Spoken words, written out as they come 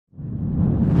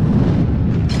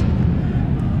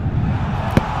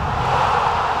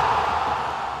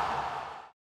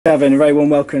Gavin, a very warm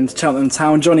welcome to Cheltenham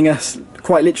Town, joining us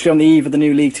quite literally on the eve of the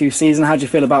new League Two season. How do you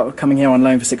feel about coming here on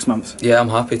loan for 6 months? Yeah, I'm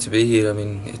happy to be here. I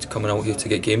mean, it's coming out here to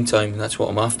get game time, and that's what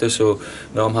I'm after. So,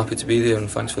 no, I'm happy to be there,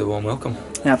 and thanks for the warm welcome.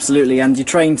 Yeah, absolutely. And you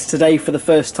trained today for the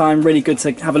first time. Really good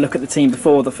to have a look at the team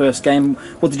before the first game.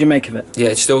 What did you make of it? Yeah,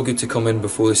 it's still good to come in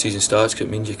before the season starts, because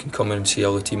it means you can come in and see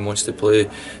how the team wants to play.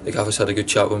 The Gav's had a good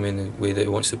chat with me in the way that he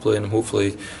wants to play, and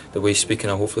hopefully the way he's speaking,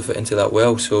 I'll hopefully fit into that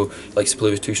well. So, he likes to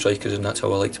play with two strikers, and that's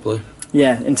how I like to play.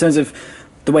 Yeah, in terms of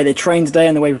the way they trained today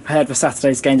and the way they prepared for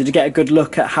Saturday's game, did you get a good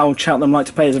look at how Cheltenham like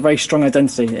to play? There's a very strong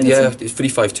identity in the team. It's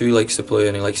 3-5-2 he likes to play,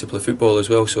 and he likes to play football as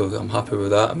well, so I'm happy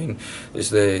with that. I mean, there's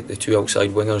the two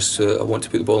outside wingers. I want to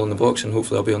put the ball in the box, and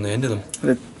hopefully I'll be on the end of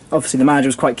them. Obviously the manager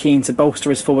was quite keen to bolster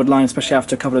his forward line, especially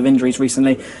after a couple of injuries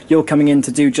recently. You're coming in to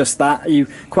do just that. Are you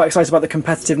quite excited about the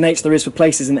competitive nature there is for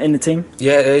places in the team?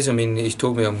 Yeah, it is. I mean, he's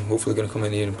told me I'm hopefully going to come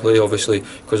in here and play, obviously,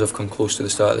 because I've come close to the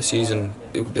start of the season.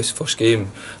 This first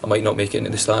game, I might not make it into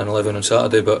the starting 11 on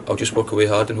Saturday, but I'll just work away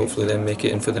hard and hopefully then make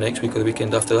it in for the next week or the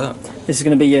weekend after that. This is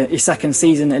going to be your second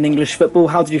season in English football.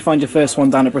 How did you find your first one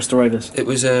down at Bristol Rovers? It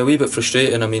was a wee bit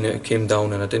frustrating. I mean, it came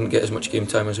down and I didn't get as much game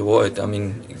time as I wanted. I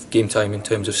mean, game time in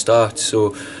terms of starts,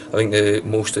 so I think the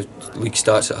most league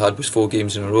starts I had was 4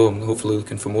 games in a row. I'm hopefully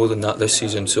looking for more than that this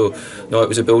season. So, no, it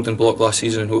was a building block last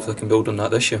season, and hopefully I can build on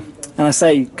that this year. And I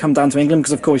say come down to England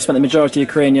because, of course, you spent the majority of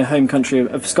your career in your home country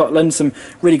of Scotland. Some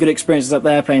really good experiences up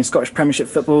there, playing Scottish Premiership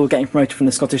football, getting promoted from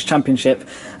the Scottish Championship.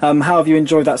 How have you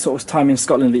enjoyed that sort of time in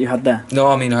Scotland that you had there? No,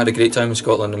 I mean, I had a great time in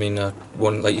Scotland. I mean, I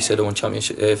won, like you said, I won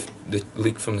championship, the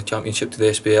league from the Championship to the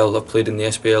SPL. I played in the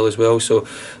SPL as well. So,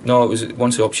 no, it was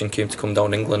once the option came to come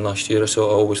down England last year, I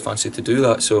always fancied to do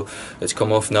that. So it's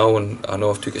come off now, and I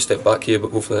know I've took a step back here,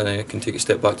 but hopefully then I can take a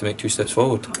step back to make 2 steps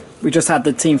forward. We just had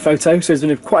the team photo, so it's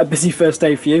been quite a busy first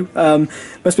day for you.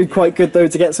 Must be quite good though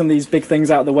to get some of these big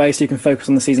things out of the way so you can focus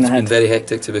on the season ahead. It's been very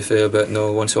hectic, to be fair, but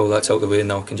no, once all that's out of the way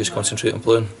now I can just concentrate on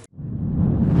playing.